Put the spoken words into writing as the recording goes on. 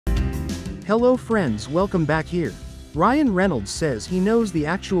Hello friends, welcome back here. Ryan Reynolds says he knows the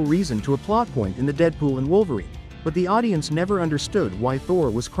actual reason to a plot point in the Deadpool and Wolverine, but the audience never understood why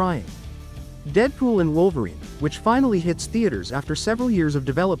Thor was crying. Deadpool and Wolverine, which finally hits theaters after several years of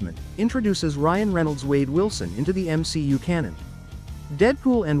development, introduces Ryan Reynolds' Wade Wilson into the MCU canon.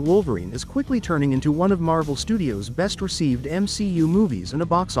 Deadpool and Wolverine is quickly turning into one of Marvel Studios' best-received MCU movies and a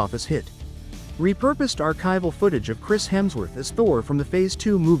box office hit. Repurposed archival footage of Chris Hemsworth as Thor from the Phase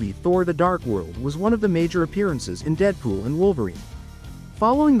 2 movie Thor: The Dark World was one of the major appearances in Deadpool and Wolverine.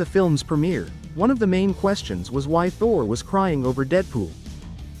 Following the film's premiere, one of the main questions was why Thor was crying over Deadpool.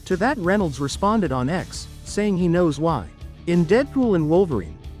 To that, Reynolds responded on X, saying he knows why. In Deadpool and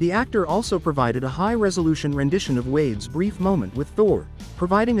Wolverine, the actor also provided a high-resolution rendition of Wade's brief moment with Thor,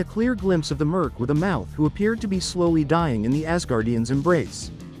 providing a clear glimpse of the Merc with a mouth who appeared to be slowly dying in the Asgardian's embrace.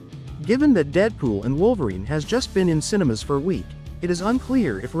 Given that Deadpool and Wolverine has just been in cinemas for a week, it is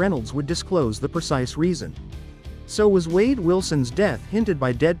unclear if Reynolds would disclose the precise reason. So was Wade Wilson's death hinted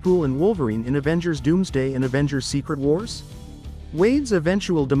by Deadpool and Wolverine in Avengers Doomsday and Avengers Secret Wars? Wade's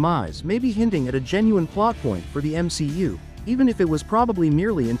eventual demise may be hinting at a genuine plot point for the MCU, even if it was probably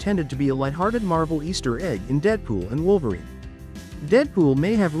merely intended to be a lighthearted Marvel Easter egg in Deadpool and Wolverine. Deadpool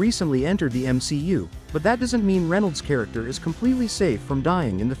may have recently entered the MCU, but that doesn't mean Reynolds' character is completely safe from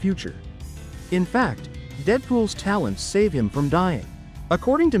dying in the future. In fact, Deadpool's talents save him from dying.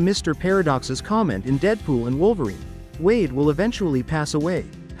 According to Mr. Paradox's comment in Deadpool and Wolverine, Wade will eventually pass away,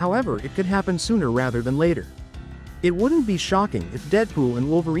 however it could happen sooner rather than later. It wouldn't be shocking if Deadpool and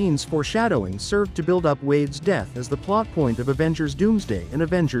Wolverine's foreshadowing served to build up Wade's death as the plot point of Avengers Doomsday and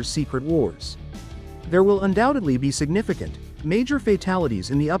Avengers Secret Wars. There will undoubtedly be significant, major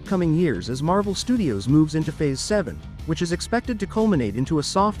fatalities in the upcoming years as Marvel Studios moves into Phase 7, which is expected to culminate into a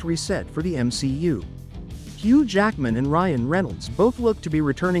soft reset for the MCU. Hugh Jackman and Ryan Reynolds both look to be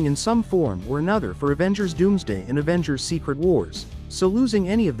returning in some form or another for Avengers Doomsday and Avengers Secret Wars, so losing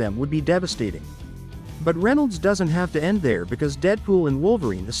any of them would be devastating. But Reynolds doesn't have to end there because Deadpool and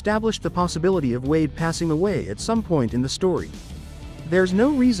Wolverine established the possibility of Wade passing away at some point in the story. There's no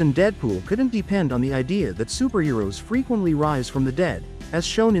reason Deadpool couldn't depend on the idea that superheroes frequently rise from the dead, as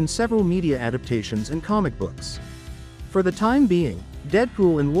shown in several media adaptations and comic books. For the time being,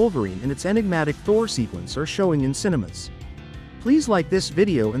 Deadpool and Wolverine and its enigmatic Thor sequence are showing in cinemas. Please like this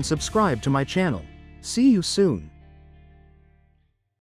video and subscribe to my channel. See you soon.